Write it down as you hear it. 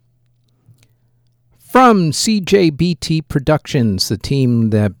From CJBT Productions, the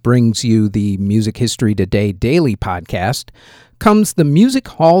team that brings you the Music History Today Daily podcast, comes the Music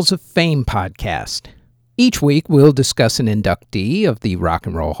Halls of Fame podcast. Each week, we'll discuss an inductee of the Rock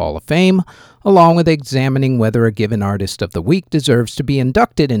and Roll Hall of Fame, along with examining whether a given artist of the week deserves to be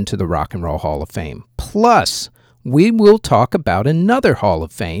inducted into the Rock and Roll Hall of Fame. Plus, we will talk about another Hall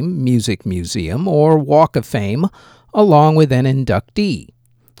of Fame, Music Museum, or Walk of Fame, along with an inductee.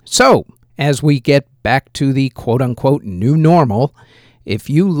 So, as we get back to the quote-unquote new normal, if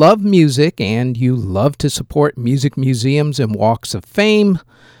you love music and you love to support music museums and walks of fame,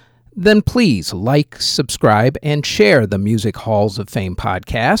 then please like, subscribe, and share the Music Halls of Fame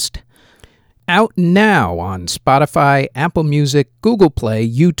podcast. Out now on Spotify, Apple Music, Google Play,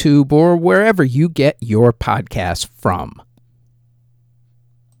 YouTube, or wherever you get your podcasts from.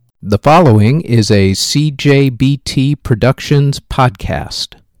 The following is a CJBT Productions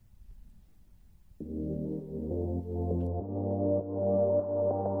podcast.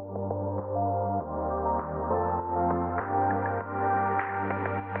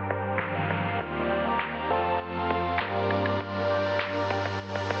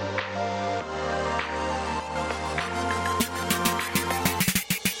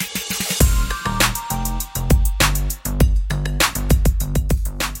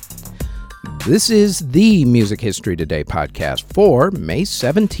 This is the Music History Today podcast for May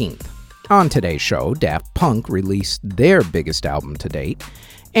 17th. On today's show, Daft Punk released their biggest album to date,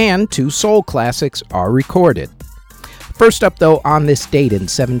 and two soul classics are recorded. First up, though, on this date in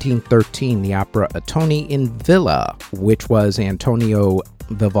 1713, the opera Ottone in Villa, which was Antonio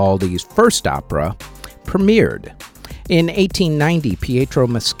Vivaldi's first opera, premiered. In 1890, Pietro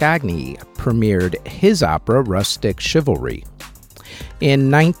Mascagni premiered his opera Rustic Chivalry.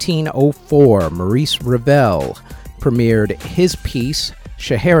 In 1904, Maurice Ravel premiered his piece,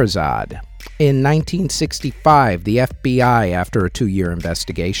 Scheherazade. In 1965, the FBI, after a 2-year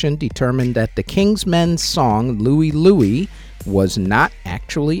investigation, determined that the King's Men's song, Louie Louie, was not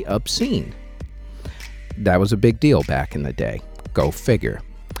actually obscene. That was a big deal back in the day. Go figure.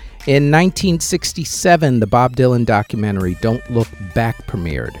 In 1967, the Bob Dylan documentary Don't Look Back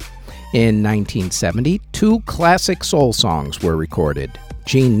premiered. In 1970, two classic soul songs were recorded.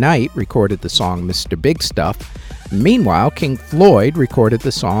 Gene Knight recorded the song Mr. Big Stuff. Meanwhile, King Floyd recorded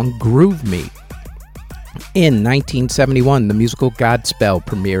the song Groove Me. In 1971, the musical Godspell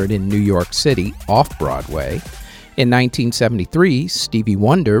premiered in New York City, off-Broadway. In 1973, Stevie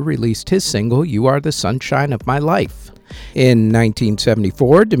Wonder released his single You Are the Sunshine of My Life. In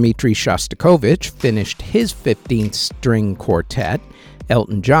 1974, Dmitri Shostakovich finished his 15th-string quartet.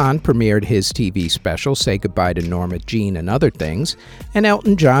 Elton John premiered his TV special, Say Goodbye to Norma Jean and Other Things, and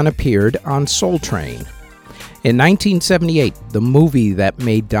Elton John appeared on Soul Train. In 1978, the movie that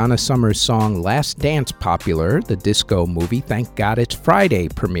made Donna Summer's song Last Dance popular, the disco movie Thank God It's Friday,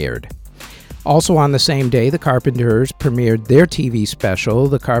 premiered. Also on the same day, the Carpenters premiered their TV special,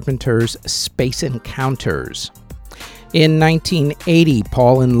 The Carpenters' Space Encounters. In 1980,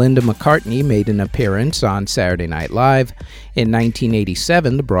 Paul and Linda McCartney made an appearance on Saturday Night Live. In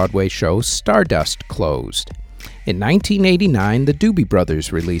 1987, the Broadway show Stardust closed. In 1989, the Doobie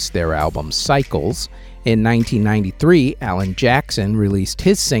Brothers released their album Cycles. In 1993, Alan Jackson released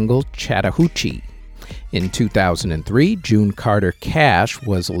his single Chattahoochee. In 2003, June Carter Cash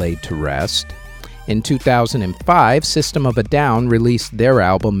was laid to rest. In 2005, System of a Down released their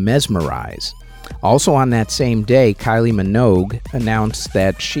album Mesmerize. Also on that same day, Kylie Minogue announced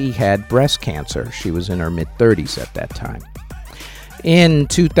that she had breast cancer. She was in her mid-30s at that time. In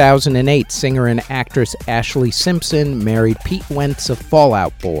 2008, singer and actress Ashlee Simpson married Pete Wentz of Fall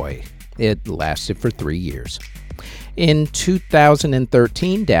Out Boy. It lasted for 3 years. In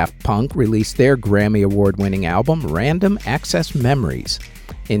 2013, Daft Punk released their Grammy Award-winning album, Random Access Memories.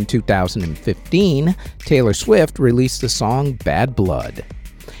 In 2015, Taylor Swift released the song Bad Blood.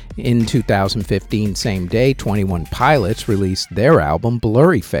 In 2015, same day, 21 Pilots released their album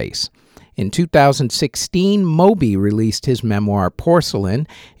Blurry Face. In 2016, Moby released his memoir Porcelain,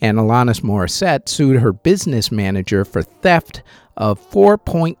 and Alanis Morissette sued her business manager for theft of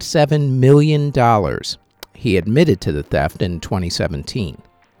 $4.7 million. He admitted to the theft in 2017.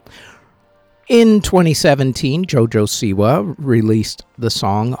 In 2017, JoJo Siwa released the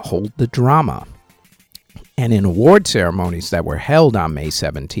song Hold the Drama. And in award ceremonies that were held on May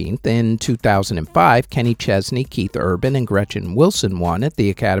 17th, in 2005, Kenny Chesney, Keith Urban, and Gretchen Wilson won at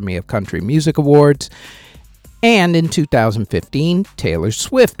the Academy of Country Music Awards. And in 2015, Taylor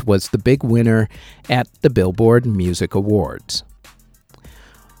Swift was the big winner at the Billboard Music Awards.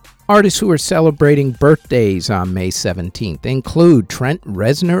 Artists who are celebrating birthdays on May 17th include Trent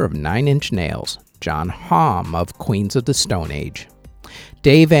Reznor of Nine Inch Nails, John Hamm of Queens of the Stone Age,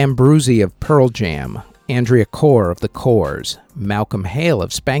 Dave Ambrusi of Pearl Jam, Andrea Corr of The Corrs, Malcolm Hale of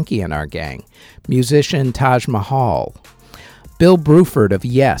Spanky and Our Gang, musician Taj Mahal, Bill Bruford of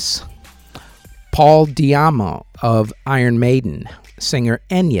Yes, Paul Di'Anno of Iron Maiden, singer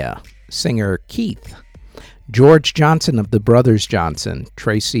Enya, singer Keith, George Johnson of the Brothers Johnson,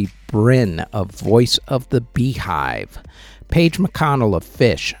 Tracy Brin of Voice of the Beehive, Paige McConnell of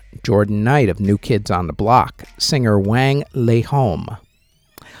Phish, Jordan Knight of New Kids on the Block, singer Wang Leihom,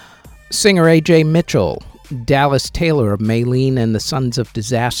 singer A.J. Mitchell, Dallas Taylor of Maylene and the Sons of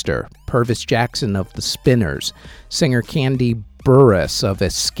Disaster, Purvis Jackson of The Spinners, singer Candy Burris of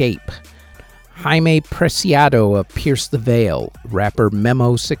Escape, Jaime Preciado of Pierce the Veil, rapper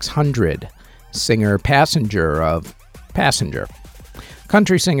Memo 600, singer Passenger of Passenger,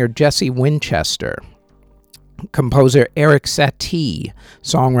 country singer Jesse Winchester, composer Eric Satie,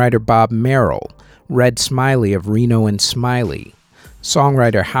 songwriter Bob Merrill, Red Smiley of Reno and Smiley,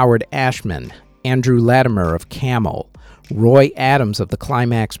 songwriter Howard Ashman, Andrew Latimer of Camel, Roy Adams of the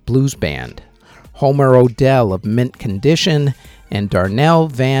Climax Blues Band, Homer Odell of Mint Condition, and Darnell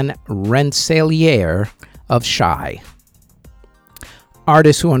Van Rensselaer of Shy.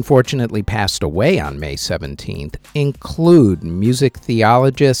 Artists who unfortunately passed away on May 17th include music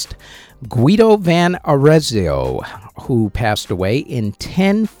theologist Guido Van Arezzo, who passed away in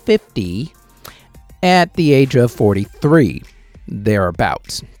 1050 at the age of 43,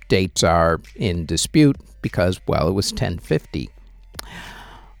 thereabouts. Dates are in dispute because, well, it was 1050.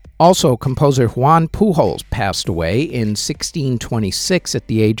 Also, composer Juan Pujols passed away in 1626 at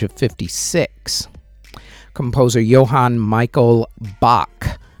the age of 56. Composer Johann Michael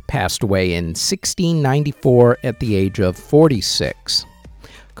Bach passed away in 1694 at the age of 46.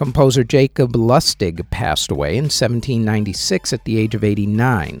 Composer Jacob Lustig passed away in 1796 at the age of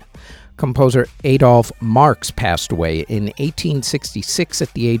 89. Composer Adolf Marx passed away in 1866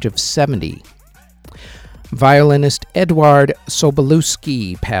 at the age of 70. Violinist Eduard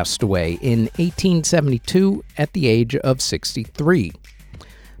Sobolewski passed away in 1872 at the age of 63.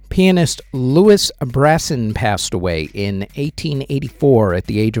 Pianist Louis Brassin passed away in 1884 at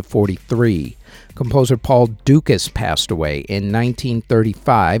the age of 43. Composer Paul Dukas passed away in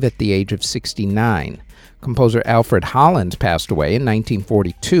 1935 at the age of 69. Composer Alfred Hollins passed away in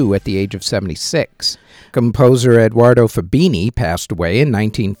 1942 at the age of 76. Composer Eduardo Fabini passed away in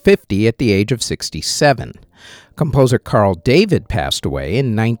 1950 at the age of 67. Composer Carl David passed away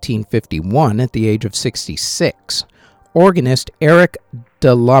in 1951 at the age of 66. Organist Eric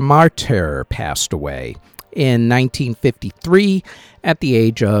de la Martyr passed away in 1953 at the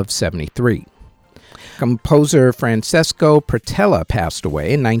age of 73. Composer Francesco Pratella passed away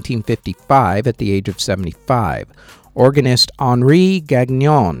in 1955 at the age of 75. Organist Henri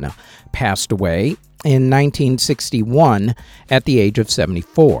Gagnon passed away in 1961 at the age of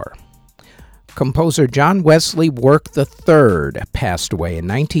 74. Composer John Wesley Work III passed away in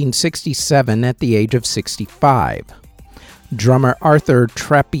 1967 at the age of 65. Drummer Arthur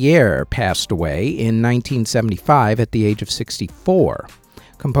Trappier passed away in 1975 at the age of 64.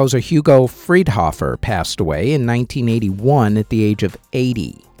 Composer Hugo Friedhofer passed away in 1981 at the age of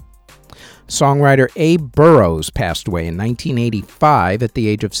 80. Songwriter Abe Burrows passed away in 1985 at the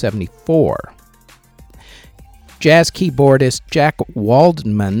age of 74. Jazz keyboardist Jack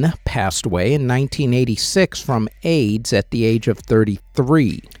Waldman passed away in 1986 from AIDS at the age of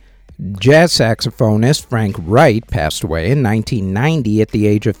 33. Jazz saxophonist Frank Wright passed away in 1990 at the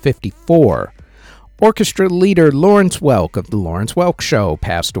age of 54. Orchestra leader Lawrence Welk of The Lawrence Welk Show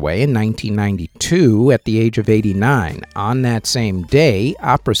passed away in 1992 at the age of 89. On that same day,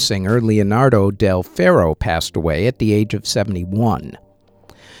 opera singer Leonardo Del Ferro passed away at the age of 71.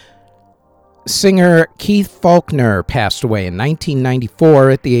 Singer Keith Faulkner passed away in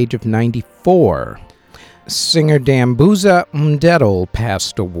 1994 at the age of 94. Singer Dambuza Mdedel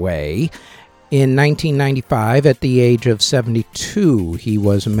passed away in 1995 at the age of 72. He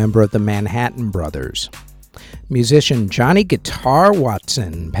was a member of the Manhattan Brothers. Musician Johnny Guitar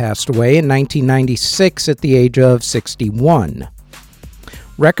Watson passed away in 1996 at the age of 61.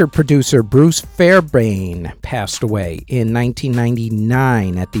 Record producer Bruce Fairbairn passed away in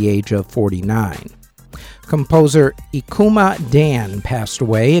 1999 at the age of 49. Composer Ikuma Dan passed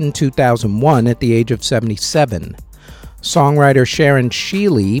away in 2001 at the age of 77. Songwriter Sharon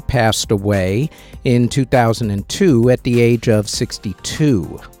Sheely passed away in 2002 at the age of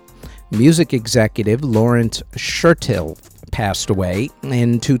 62. Music executive Lawrence Schertill passed away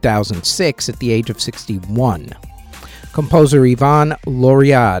in 2006 at the age of 61. Composer Ivan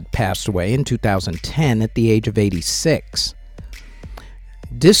Loriad passed away in 2010 at the age of 86.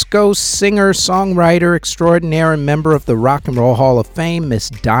 Disco singer, songwriter extraordinaire, and member of the Rock and Roll Hall of Fame, Miss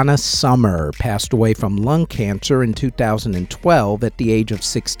Donna Summer, passed away from lung cancer in 2012 at the age of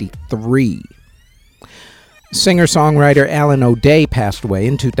 63. Singer-songwriter Alan O'Day passed away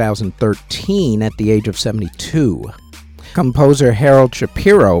in 2013 at the age of 72. Composer Harold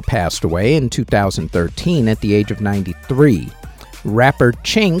Shapiro passed away in 2013 at the age of 93. Rapper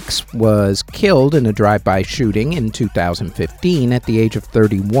Chinks was killed in a drive-by shooting in 2015 at the age of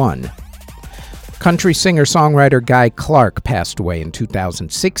 31. Country singer-songwriter Guy Clark passed away in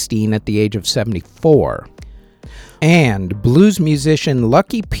 2016 at the age of 74. And blues musician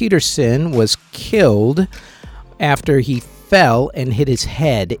Lucky Peterson was killed after he fell and hit his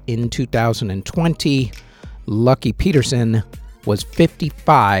head in 2020. Lucky Peterson was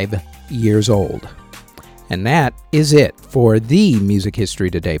 55 years old. And that is it for the Music History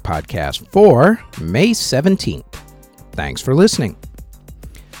Today podcast for May 17th. Thanks for listening.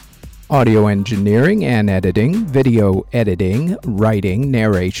 Audio engineering and editing, video editing, writing,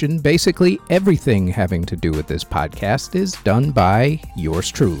 narration, basically everything having to do with this podcast is done by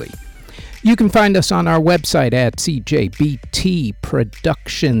yours truly. You can find us on our website at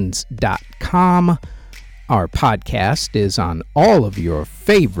cjbtproductions.com. Our podcast is on all of your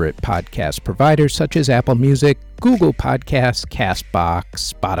favorite podcast providers such as Apple Music, Google Podcasts,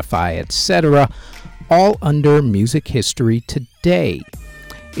 CastBox, Spotify, etc., all under Music History Today.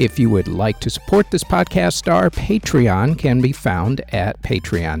 If you would like to support this podcast, our Patreon can be found at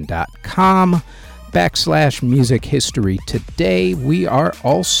patreon.com/Music History Today. We are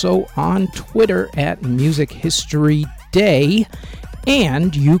also on Twitter at Music History Day.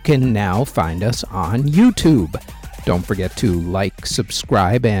 And you can now find us on YouTube. Don't forget to like,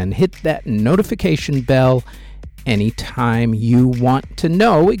 subscribe, and hit that notification bell anytime you want to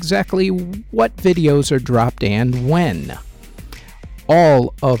know exactly what videos are dropped and when.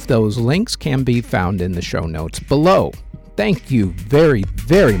 All of those links can be found in the show notes below. Thank you very,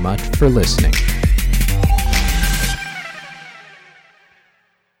 very much for listening.